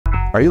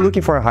Are you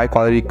looking for a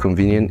high-quality,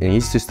 convenient, and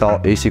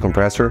easy-to-install AC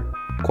compressor?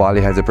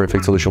 Qualy has the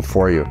perfect solution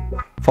for you.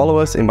 Follow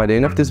us, and by the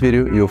end of this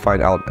video, you'll find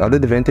out all the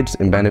advantages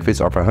and benefits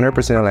of a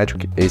 100%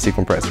 electric AC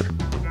compressor.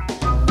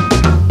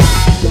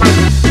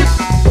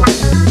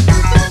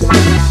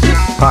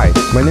 Hi,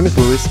 my name is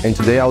Luis, and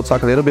today I'll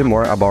talk a little bit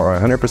more about our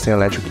 100%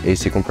 electric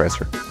AC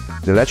compressor.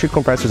 The electric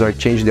compressors are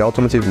changing the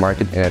automotive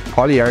market, and at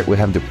Qualy we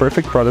have the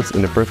perfect products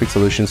and the perfect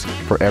solutions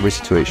for every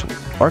situation.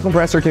 Our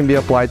compressor can be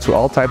applied to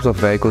all types of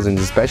vehicles and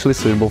is especially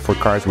suitable for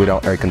cars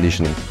without air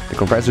conditioning. The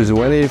compressor is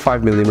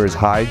 185mm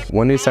high,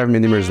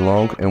 187mm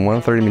long, and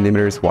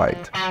 130mm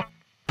wide.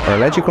 Our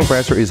electric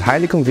compressor is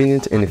highly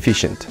convenient and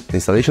efficient. The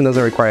installation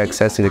doesn't require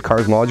accessing the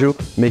car's module,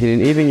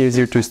 making it even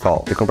easier to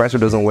install. The compressor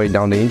doesn't weigh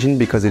down the engine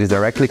because it is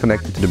directly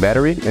connected to the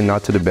battery and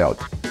not to the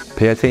belt.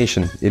 Pay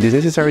attention, it is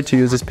necessary to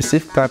use a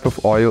specific type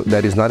of oil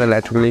that is not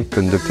electrically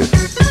conductive.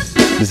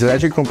 This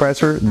electric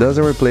compressor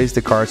doesn't replace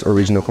the car's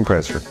original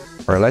compressor.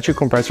 Our electric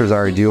compressors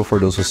are ideal for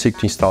those who seek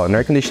to install an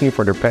air conditioning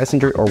for their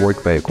passenger or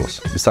work vehicles.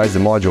 Besides the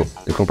module,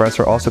 the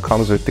compressor also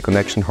comes with the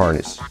connection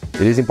harness.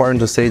 It is important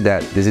to say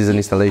that this is an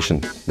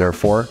installation,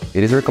 therefore,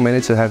 it is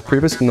recommended to have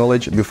previous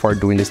knowledge before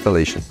doing the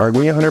installation. Our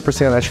green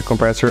 100% electric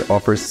compressor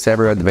offers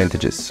several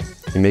advantages.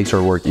 It makes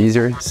our work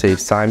easier,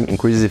 saves time,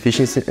 increases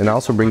efficiency, and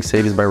also brings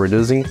savings by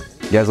reducing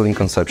gasoline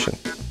consumption.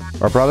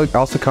 Our product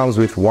also comes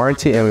with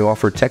warranty, and we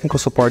offer technical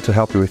support to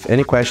help you with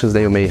any questions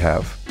that you may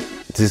have.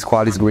 This is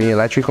Qualy's green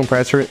electric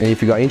compressor, and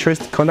if you got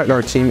interest, contact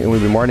our team and we'll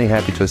be more than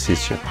happy to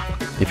assist you.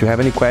 If you have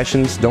any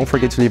questions, don't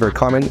forget to leave a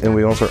comment and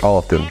we'll answer all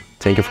of them.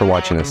 Thank you for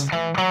watching us.